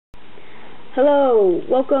Hello,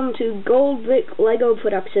 welcome to Gold Brick Lego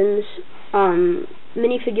Productions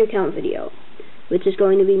minifigure count video, which is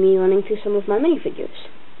going to be me running through some of my minifigures.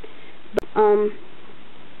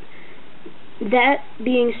 That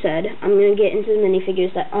being said, I'm going to get into the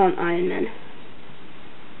minifigures that aren't Iron Man.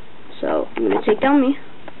 So, I'm going to take down me,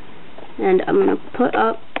 and I'm going to put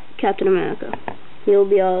up Captain America. He'll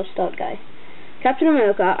be our start guy. Captain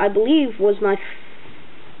America, I believe, was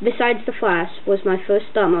besides the Flash, was my first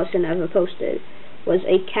stop motion ever posted. Was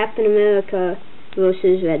a Captain America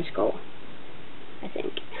versus Red Skull, I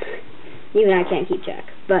think. Even I can't keep track.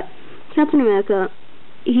 But Captain America,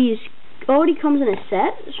 he's already comes in a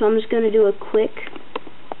set, so I'm just going to do a quick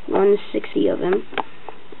 160 of him.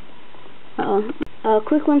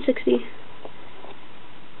 Quick 160.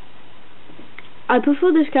 I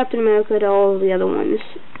prefer this Captain America to all of the other ones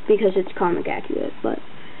because it's comic accurate, but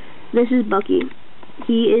this is Bucky.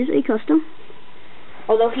 He is a custom.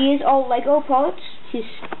 Although he is all Lego parts, he's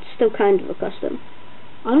still kind of a custom.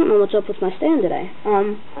 I don't know what's up with my stand today.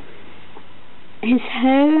 His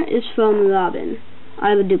hair is from Robin. I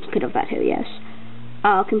have a duplicate of that hair, yes.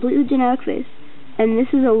 Completely generic face. And this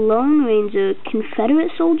is a Lone Ranger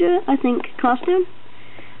Confederate soldier, I think, costume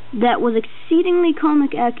that was exceedingly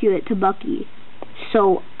comic accurate to Bucky.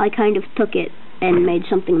 So I kind of took it and made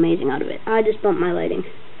something amazing out of it. I just bumped my lighting.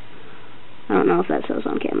 I don't know if that shows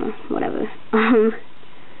on camera. Whatever.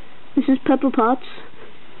 This is Pepper Potts.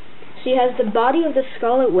 She has the body of the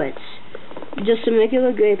Scarlet Witch, just some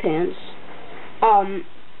regular gray pants.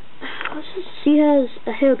 She has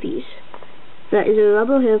a hairpiece. That is a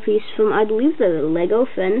rubber hairpiece from, I believe, the Lego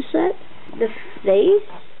Friends set. The face,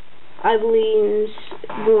 I believe,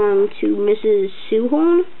 belonged to Mrs.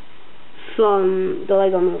 Sewhorn from the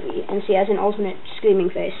Lego movie, and she has an alternate screaming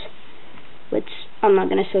face, which I'm not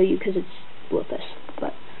going to show you because it's worthless.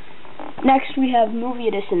 But next we have Movie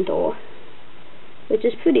Edition Thor, which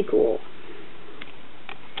is pretty cool.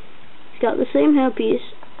 It's got the same hairpiece.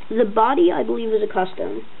 The body, I believe, is a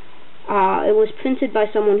custom. It was printed by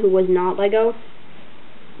someone who was not Lego,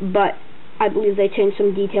 but I believe they changed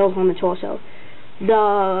some details on the torso.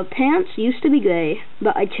 The pants used to be gray,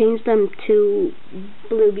 but I changed them to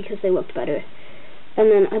blue because they looked better.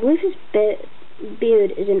 And then I believe his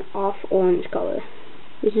beard is an off-orange color,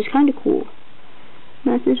 which is kind of cool.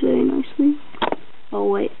 Matches very nicely. Oh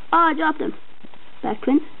wait, I dropped him. Back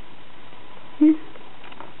print. Here.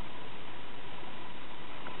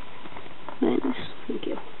 Very nice, thank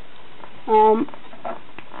you.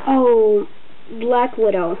 Oh, Black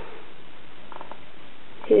Widow.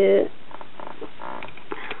 Here.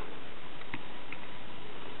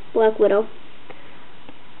 Black Widow.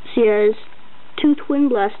 She has two twin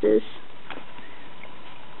blasters.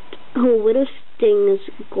 Her widow stings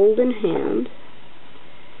golden hand.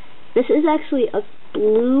 This is actually a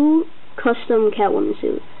blue custom Catwoman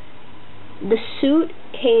suit. The suit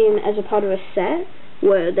came as a part of a set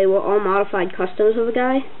where they were all modified customs of a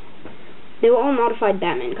guy. They were all modified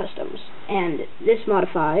Batman customs, and this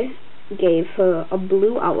modify gave her a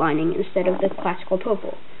blue outlining instead of the classical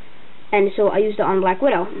purple. And so I used it on Black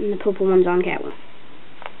Widow, and the purple one's on Catwoman.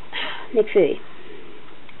 Nick Fury.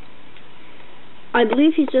 I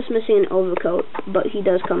believe he's just missing an overcoat, but he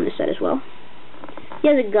does come in the set as well. He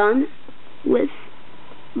has a gun with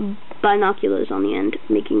binoculars on the end,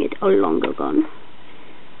 making it a longer gun.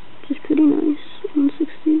 Which is pretty nice.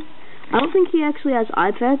 160. I don't think he actually has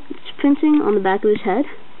iPad printing on the back of his head.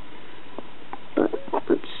 But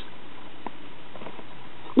let's...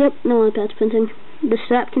 Yep, no iPad printing. The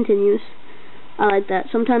strap continues. I like that.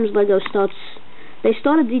 Sometimes Lego starts... They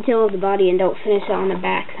start a detail of the body and don't finish it on the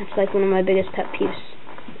back. That's like one of my biggest pet peeves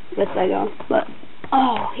with Lego. But,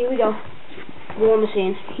 oh, here we go. War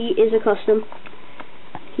Machine. He is a custom.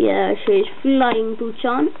 He actually has flying boots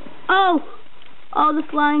on. Oh! Oh, the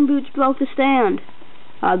flying boots broke the stand.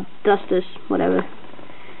 Dusters, whatever.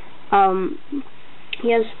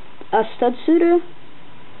 He has a stud suitor.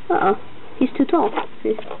 Uh-oh. He's too tall.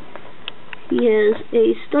 See? He has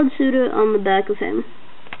a stud suitor on the back of him.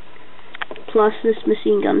 Plus this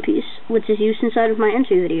machine gun piece, which is used inside of my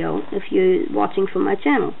entry video, if you're watching from my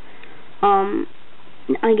channel.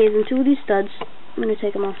 I gave him two of these studs. I'm going to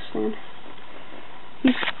take him off the stand.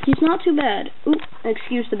 He's not too bad. Oop,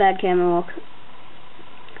 excuse the bad camera look.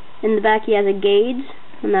 In the back he has a gauge,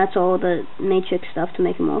 and that's all the matrix stuff to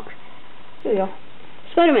make him work. There we go.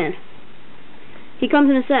 Spider-Man. He comes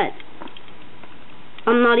in a set.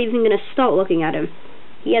 I'm not even going to start looking at him.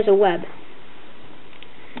 He has a web.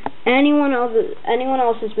 Anyone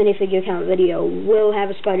else's minifigure count video will have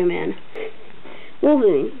a Spider-Man.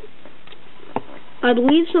 Wolverine. I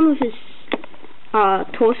believe some of his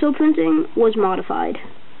torso printing was modified.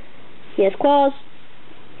 He has claws.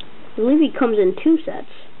 I believe he comes in 2 sets.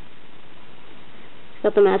 He's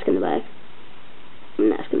got the mask in the back.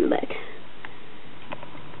 Mask in the back.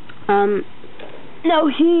 No,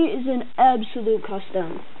 he is an absolute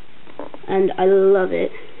custom, and I love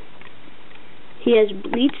it. He has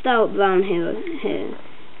bleached out brown hair,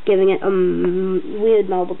 giving it a weird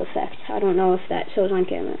marbled effect. I don't know if that shows on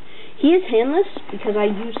camera. He is handless because I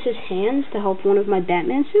used his hands to help one of my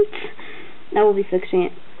Batman suits. Now we'll be fixing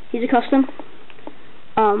it. He's a custom.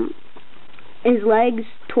 His legs,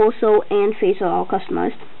 torso, and face are all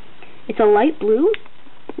customized. It's a light blue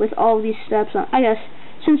with all these steps on. I guess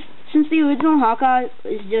since the original Hawkeye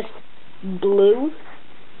is just blue,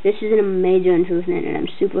 this is a major improvement, and I'm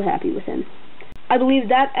super happy with him. I believe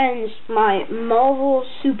that ends my Marvel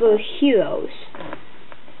superheroes.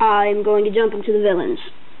 I'm going to jump into the villains.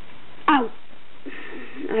 Ow!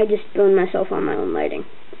 I just burned myself on my own lighting.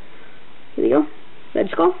 Here we go. Red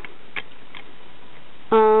Skull.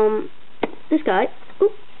 This guy.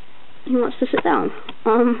 Oop, he wants to sit down.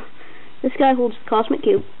 This guy holds the Cosmic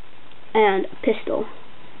Cube and a pistol.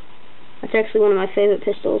 That's actually one of my favorite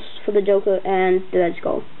pistols for the Joker and the Red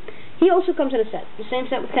Skull. He also comes in a set. The same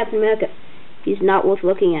set with Captain America. He's not worth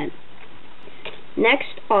looking at.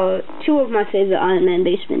 Next are 2 of my favorite Iron Man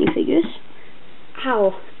base minifigures.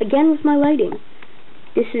 Ow. Again with my lighting.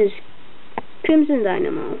 This is Crimson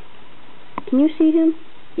Dynamo. Can you see him?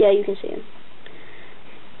 Yeah, you can see him.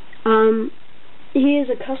 He is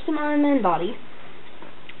a custom Iron Man body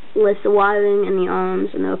with the wiring and the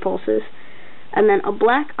arms and the repulsors, and then a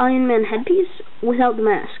black Iron Man headpiece without the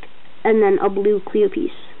mask, and then a blue clear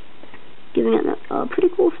piece, giving it a pretty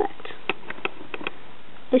cool effect.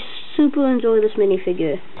 I super enjoy this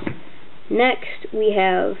minifigure. Next, we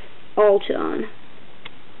have Ultron,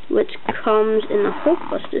 which comes in the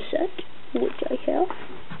Hulkbuster set, which I have.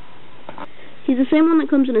 He's the same one that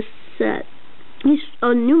comes in a set. He's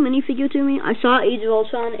a new minifigure to me. I saw Age of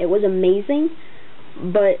Ultron. It was amazing,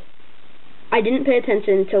 but I didn't pay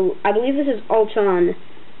attention till, I believe this is Ultron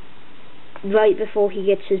right before he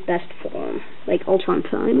gets his best form, like Ultron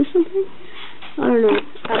Prime or something. I don't know.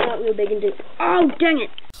 I'm not real big into. Oh, dang it!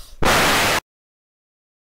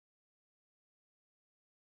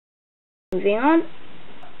 Moving on.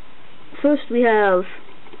 First, we have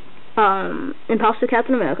Imposter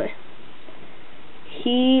Captain America.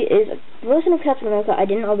 He is a version of Captain America I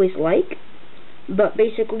didn't always like, but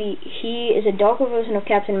basically he is a darker version of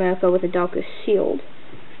Captain America with a darker shield,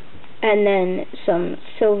 and then some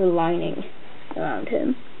silver lining around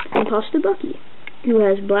him. Imposter Bucky, who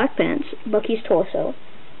has black pants, Bucky's torso,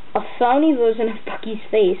 a frowny version of Bucky's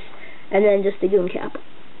face, and then just a goon cap.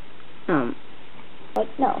 No.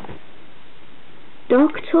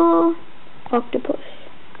 Dr. Octopus.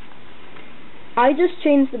 I just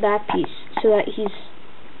changed the back piece so that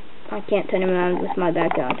I can't turn him around with my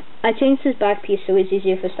background. I changed his back piece so it's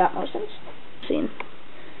easier for stop motions. And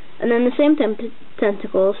then the same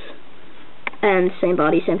tentacles, and same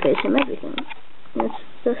body, same face, same everything. It's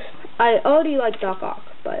just, I already like Doc Ock,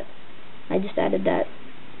 but I just added that.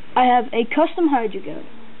 I have a custom Hydra Goon,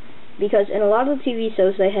 because in a lot of the TV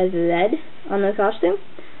shows they have red on their costume,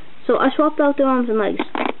 so I swapped out the arms and legs.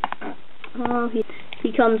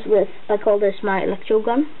 He comes with, I call this my electro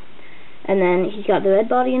gun, and then he's got the red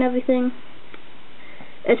body and everything.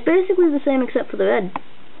 It's basically the same except for the red.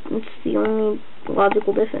 It's the only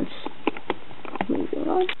logical difference. Moving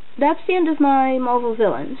on. That's the end of my Marvel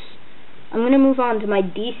villains. I'm going to move on to my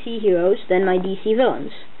DC heroes, then my DC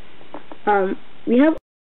villains. We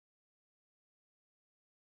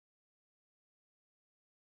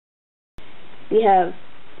have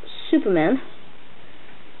Superman,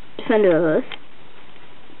 Defender of Earth.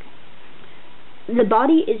 The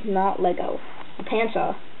body is not Lego. The pants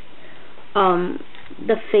are.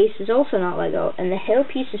 The face is also not Lego, and the hair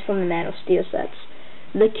piece is from the Man of Steel sets.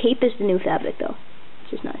 The cape is the new fabric, though,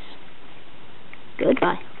 which is nice.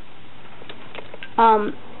 Goodbye.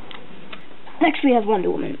 Next we have Wonder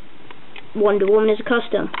Woman. Wonder Woman is a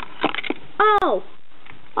custom. Oh,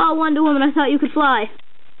 Wonder Woman, I thought you could fly.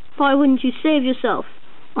 Why wouldn't you save yourself?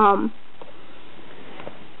 I'm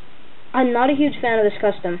not a huge fan of this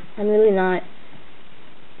custom. I'm really not.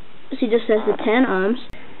 She just has the 10 arms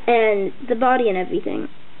and the body and everything,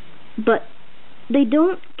 but they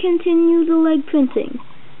don't continue the leg printing,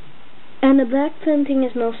 and the back printing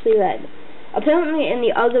is mostly red. Apparently in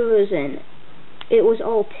the other version it was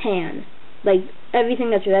all tan. Like, everything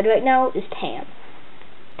that's red right now is tan.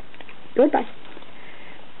 Goodbye.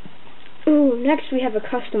 Ooh, next we have a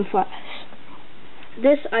custom Flash.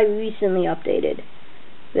 This I recently updated.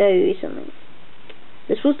 Very recently.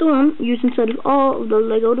 This was the one used instead of all of the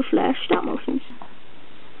Lego The Flash stop motions.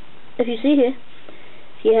 if you see here,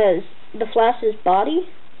 he has the Flash's body,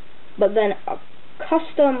 but then a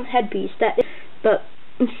custom headpiece that is the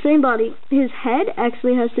same body. His head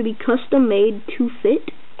actually has to be custom made to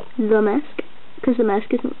fit the mask, because the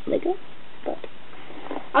mask isn't Lego. But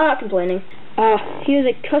I'm not complaining. Here's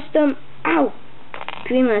a custom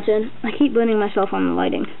Green Lantern. I keep burning myself on the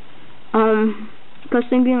lighting.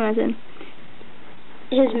 Custom Green Lantern.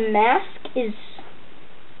 His mask is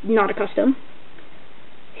not a custom.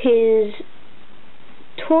 His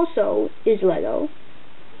torso is Lego,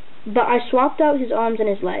 but I swapped out his arms and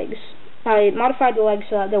his legs. I modified the legs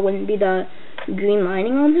so that there wouldn't be the green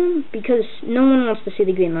lining on him, because no one wants to see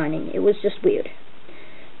the green lining. It was just weird.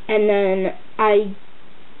 And then I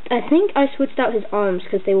think I switched out his arms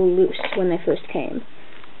because they were loose when they first came,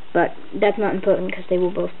 but that's not important because they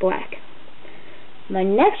were both black. My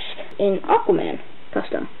next in Aquaman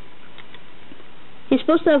custom. He's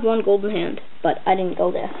supposed to have one golden hand, but I didn't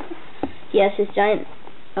go there. He has his giant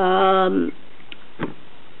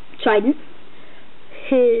trident.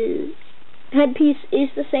 His headpiece is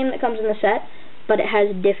the same that comes in the set, but it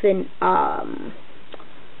has different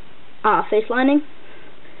face lining.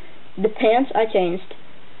 The pants I changed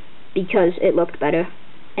because it looked better,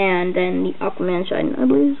 and then the Aquaman trident, I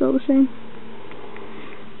believe, is all the same.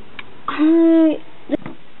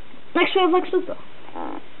 Next we have Lex Luthor.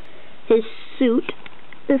 His suit,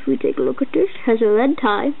 if we take a look at this, has a red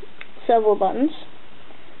tie, several buttons,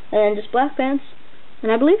 and just black pants,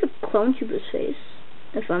 and I believe a clone trooper's face,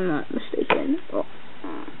 if I'm not mistaken.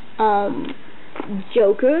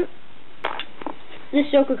 Joker. This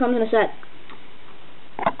Joker comes in a set.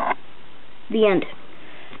 The end.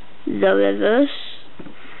 The Reverse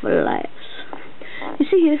Flash. You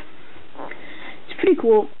see here, it's pretty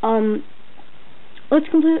cool. Let's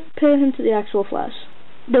compare him to the actual Flash.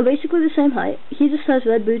 They're basically the same height. He just has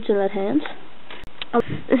red boots and red hands.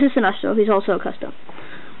 This is Sinestro. He's also a custom.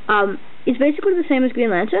 He's basically the same as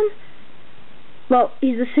Green Lantern. Well,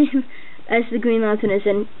 he's the same as the Green Lantern is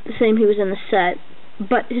in the same he was in the set,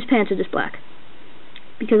 but his pants are just black.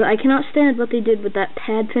 Because I cannot stand what they did with that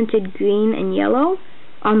pad printed green and yellow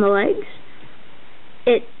on the legs.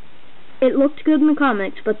 It looked good in the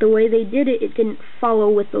comics, but the way they did it, it didn't follow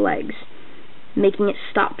with the legs, making it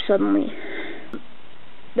stop suddenly.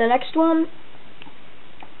 The next one,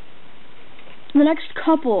 the next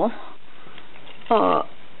couple,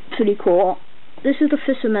 pretty cool. This is the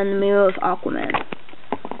Fisherman, the Mirror of Aquaman.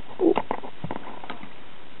 Ooh.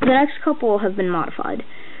 The next couple have been modified.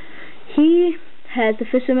 He has the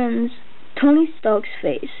Fisherman's Tony Stark's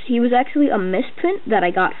face. He was actually a misprint that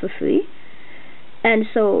I got for free, and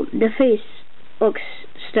so the face looks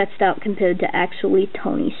stretched out compared to actually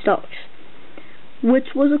Tony Stark's,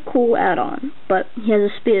 which was a cool add-on. But he has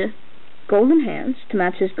a spear, golden hands to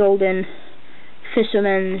match his golden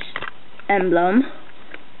Fisherman's emblem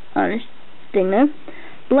on his thing there,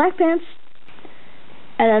 black pants,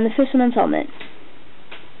 and then the Fisherman's helmet.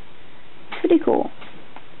 Pretty cool.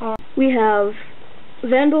 We have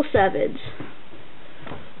Vandal Savage.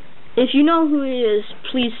 If you know who he is,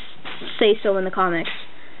 please say so in the comments,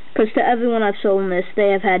 because to everyone I've shown this, they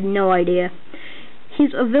have had no idea.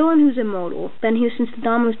 He's a villain who's immortal, been here since the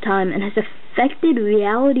dawn of time, and has affected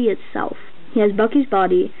reality itself. He has Bucky's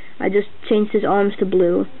body. I just changed his arms to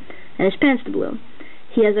blue, and his pants to blue.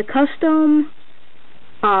 He has a custom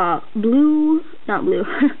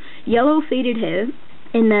yellow faded hair,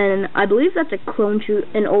 and then I believe that's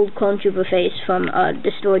an old Clone Trooper face from a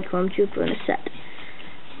destroyed Clone Trooper in a set.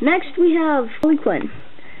 Next we have Harley Quinn.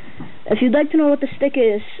 If you'd like to know what the stick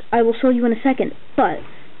is, I will show you in a second, but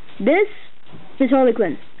this is Harley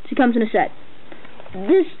Quinn. She comes in a set.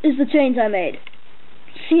 This is the change I made.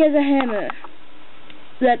 She has a hammer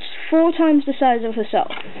that's 4 times the size of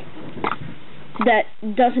herself, that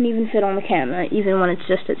doesn't even fit on the camera, even when it's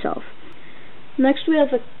just itself. Next we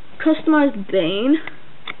have a customized Bane,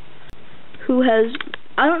 who has,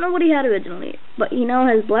 I don't know what he had originally, but he now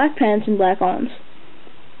has black pants and black arms.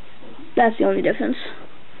 That's the only difference.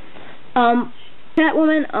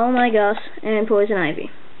 Catwoman, oh my gosh, and Poison Ivy.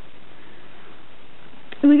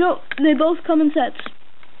 They both come in sets.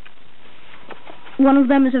 One of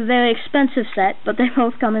them is a very expensive set, but they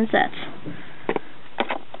both come in sets.